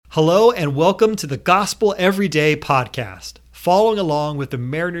Hello and welcome to the Gospel Everyday podcast, following along with the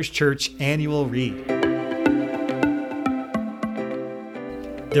Mariners Church annual read.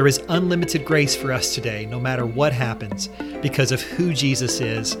 There is unlimited grace for us today, no matter what happens, because of who Jesus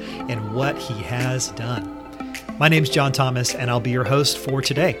is and what he has done. My name's John Thomas, and I'll be your host for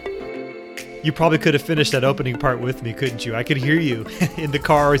today. You probably could have finished that opening part with me, couldn't you? I could hear you in the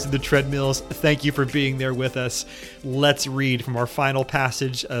cars, in the treadmills. Thank you for being there with us. Let's read from our final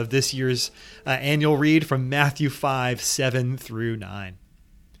passage of this year's annual read from Matthew 5, 7 through 9.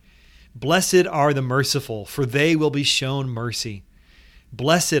 Blessed are the merciful, for they will be shown mercy.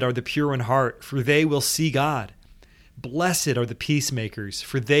 Blessed are the pure in heart, for they will see God. Blessed are the peacemakers,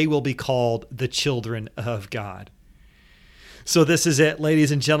 for they will be called the children of God. So this is it,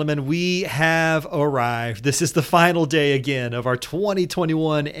 ladies and gentlemen. We have arrived. This is the final day again of our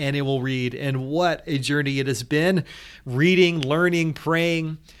 2021 annual read, and what a journey it has been. Reading, learning,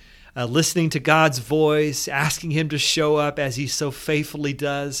 praying, listening to God's voice, asking him to show up as he so faithfully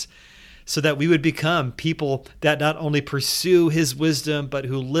does, so that we would become people that not only pursue his wisdom, but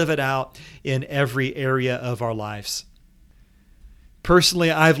who live it out in every area of our lives. Personally,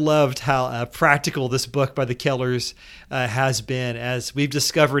 I've loved how practical this book by the Kellers has been, as we've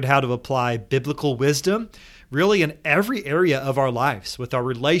discovered how to apply biblical wisdom really in every area of our lives, with our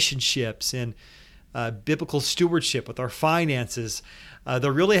relationships and biblical stewardship, with our finances.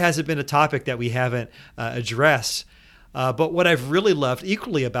 There really hasn't been a topic that we haven't addressed. But what I've really loved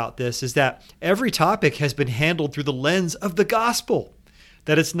equally about this is that every topic has been handled through the lens of the gospel,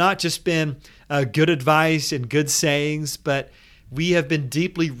 that it's not just been good advice and good sayings, but we have been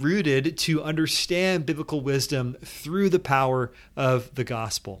deeply rooted to understand biblical wisdom through the power of the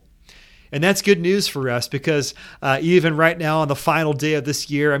gospel. And that's good news for us because even right now on the final day of this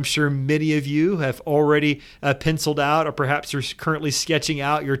year, I'm sure many of you have already penciled out, or perhaps you're currently sketching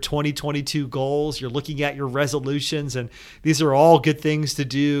out your 2022 goals. You're looking at your resolutions, and these are all good things to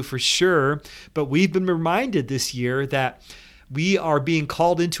do for sure. But we've been reminded this year that we are being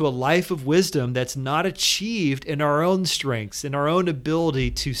called into a life of wisdom that's not achieved in our own strengths, in our own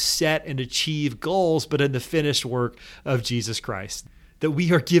ability to set and achieve goals, but in the finished work of Jesus Christ. That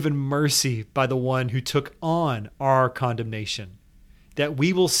we are given mercy by the one who took on our condemnation. That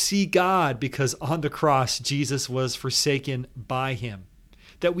we will see God because on the cross, Jesus was forsaken by him.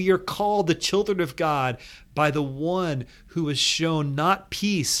 That we are called the children of God by the one who has shown not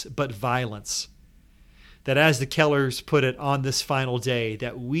peace, but violence. That as the Kellers put it on this final day,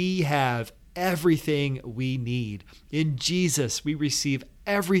 that we have everything we need. In Jesus, we receive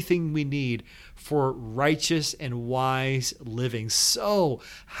everything we need for righteous and wise living. So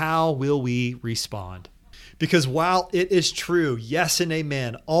how will we respond? Because while it is true, yes and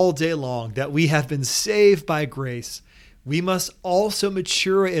amen, all day long, that we have been saved by grace, we must also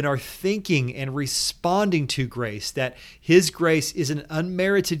mature in our thinking and responding to grace, that his grace is an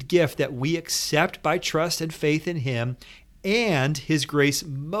unmerited gift that we accept by trust and faith in him, and his grace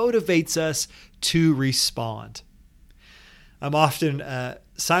motivates us to respond. I'm often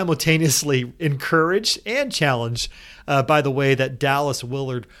simultaneously encouraged and challenged by the way that Dallas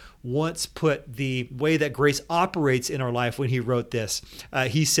Willard once put the way that grace operates in our life when he wrote this.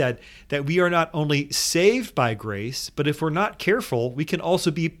 He said that we are not only saved by grace, but if we're not careful, we can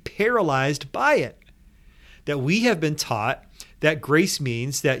also be paralyzed by it. That we have been taught that grace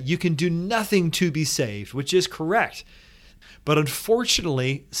means that you can do nothing to be saved, which is correct. But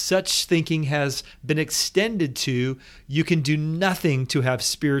unfortunately, such thinking has been extended to you can do nothing to have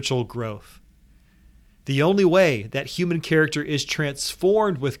spiritual growth. The only way that human character is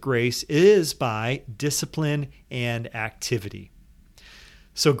transformed with grace is by discipline and activity.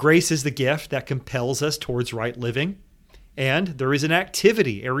 So grace is the gift that compels us towards right living. And there is an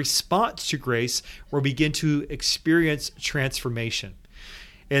activity, a response to grace, where we begin to experience transformation.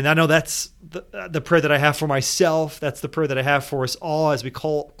 And I know that's the prayer that I have for myself. That's the prayer that I have for us all as we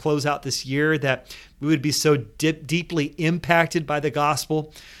close out this year, that we would be so deeply impacted by the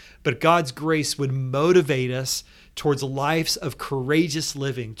gospel, but God's grace would motivate us towards lives of courageous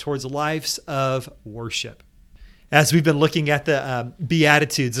living, towards lives of worship. As we've been looking at the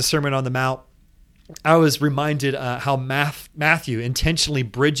Beatitudes, the Sermon on the Mount, I was reminded how Matthew intentionally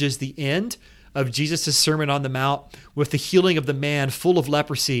bridges the end of Jesus' Sermon on the Mount with the healing of the man full of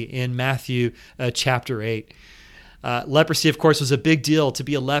leprosy in Matthew chapter 8. Leprosy, of course, was a big deal. To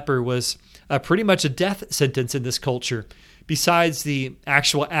be a leper was pretty much a death sentence in this culture. Besides the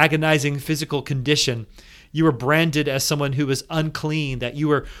actual agonizing physical condition, you were branded as someone who was unclean, that you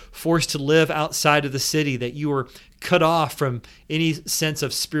were forced to live outside of the city, that you were cut off from any sense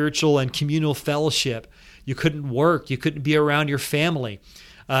of spiritual and communal fellowship. You couldn't work. You couldn't be around your family.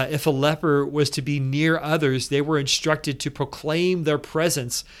 If a leper was to be near others, they were instructed to proclaim their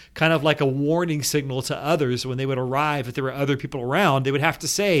presence, kind of like a warning signal to others when they would arrive. If there were other people around, they would have to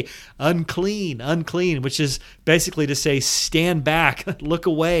say, unclean, unclean, which is basically to say, stand back, look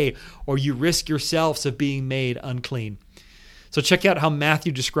away, or you risk yourselves of being made unclean. So check out how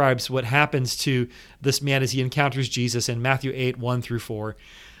Matthew describes what happens to this man as he encounters Jesus in Matthew 8, 1 through 4.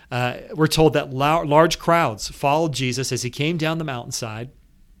 We're told that large crowds followed Jesus as he came down the mountainside,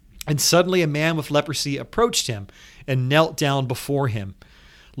 and suddenly a man with leprosy approached him and knelt down before him.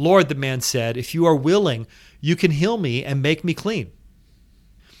 Lord, the man said, if you are willing, you can heal me and make me clean.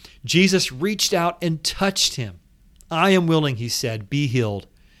 Jesus reached out and touched him. I am willing, he said, be healed.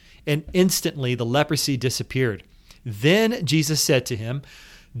 And instantly the leprosy disappeared. Then Jesus said to him,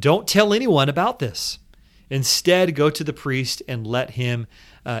 don't tell anyone about this. Instead, go to the priest and let him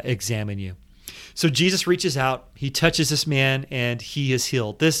examine you. So Jesus reaches out, he touches this man, and he is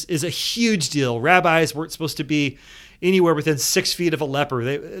healed. This is a huge deal. Rabbis weren't supposed to be anywhere within 6 feet of a leper.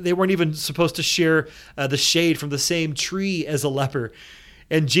 They weren't even supposed to share the shade from the same tree as a leper.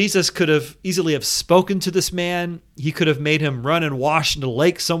 And Jesus could have easily have spoken to this man. He could have made him run and wash in a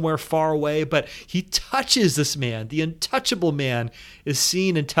lake somewhere far away, but he touches this man. The untouchable man is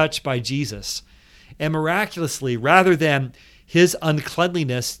seen and touched by Jesus. And miraculously, rather than his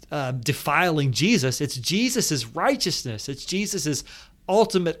uncleanliness defiling Jesus, it's Jesus' righteousness. It's Jesus'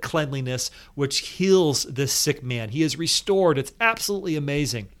 ultimate cleanliness which heals this sick man. He is restored. It's absolutely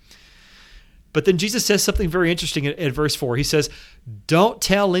amazing. But then Jesus says something very interesting in verse 4. He says, don't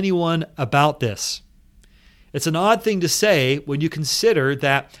tell anyone about this. It's an odd thing to say when you consider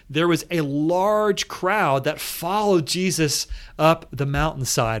that there was a large crowd that followed Jesus up the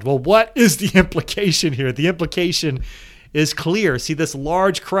mountainside. Well, what is the implication here? The implication is clear. See, this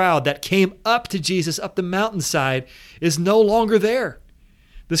large crowd that came up to Jesus up the mountainside is no longer there.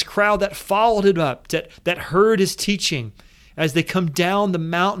 This crowd that followed him up, that heard his teaching, as they come down the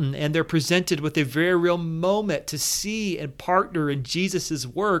mountain and they're presented with a very real moment to see and partner in Jesus'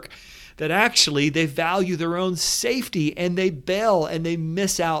 work, that actually they value their own safety and they bail and they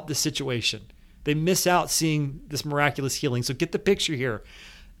miss out the situation. They miss out seeing this miraculous healing. So get the picture here.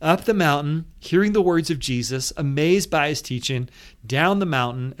 Up the mountain, hearing the words of Jesus, amazed by his teaching, down the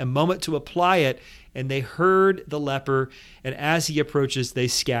mountain, a moment to apply it, and they heard the leper, and as he approaches, they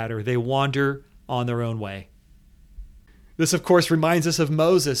scatter. They wander on their own way. This, of course, reminds us of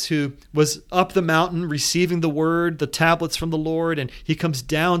Moses, who was up the mountain receiving the word, the tablets from the Lord, and he comes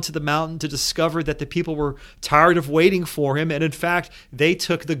down to the mountain to discover that the people were tired of waiting for him. And in fact, they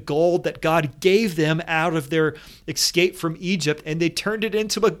took the gold that God gave them out of their escape from Egypt, and they turned it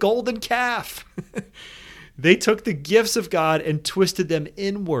into a golden calf. They took the gifts of God and twisted them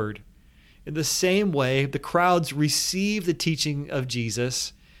inward. In the same way, the crowds receive the teaching of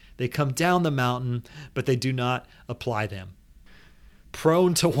Jesus. They come down the mountain, but they do not apply them.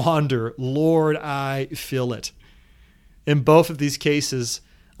 Prone to wander, Lord, I feel it. In both of these cases,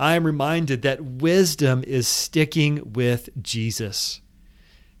 I am reminded that wisdom is sticking with Jesus,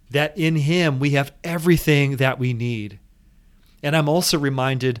 that in him we have everything that we need. And I'm also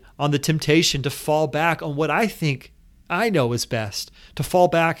reminded on the temptation to fall back on what I think I know is best, to fall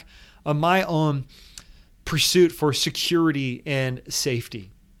back on my own pursuit for security and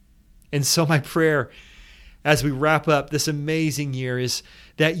safety. And so my prayer as we wrap up this amazing year is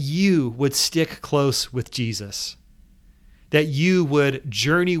that you would stick close with Jesus, that you would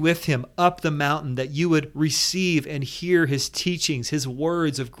journey with him up the mountain, that you would receive and hear his teachings, his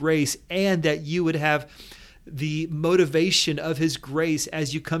words of grace, and that you would have the motivation of his grace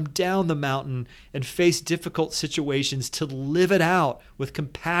as you come down the mountain and face difficult situations to live it out with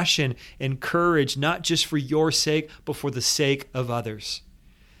compassion and courage, not just for your sake, but for the sake of others.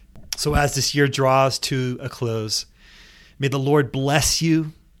 So as this year draws to a close, may the Lord bless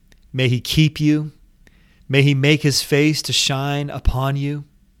you. May he keep you. May he make his face to shine upon you.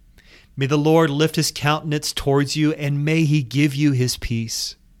 May the Lord lift his countenance towards you, and may he give you his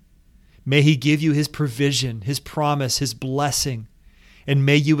peace. May he give you his provision, his promise, his blessing, and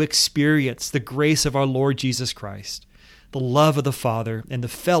may you experience the grace of our Lord Jesus Christ. The love of the Father and the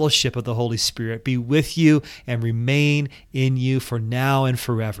fellowship of the Holy Spirit be with you and remain in you for now and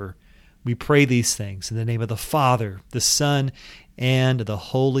forever. We pray these things in the name of the Father, the Son, and the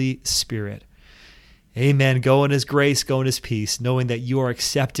Holy Spirit. Amen. Go in his grace, go in his peace, knowing that you are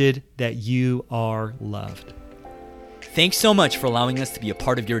accepted, that you are loved. Thanks so much for allowing us to be a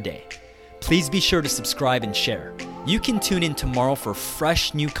part of your day. Please be sure to subscribe and share. You can tune in tomorrow for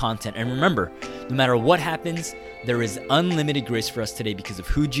fresh new content. And remember, no matter what happens, there is unlimited grace for us today because of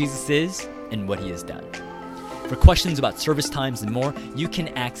who Jesus is and what he has done. For questions about service times and more, you can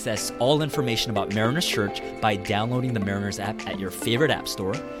access all information about Mariners Church by downloading the Mariners app at your favorite app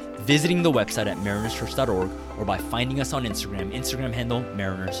store, visiting the website at marinerschurch.org, or by finding us on Instagram handle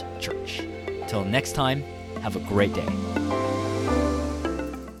Mariners Church. Till next time, have a great day.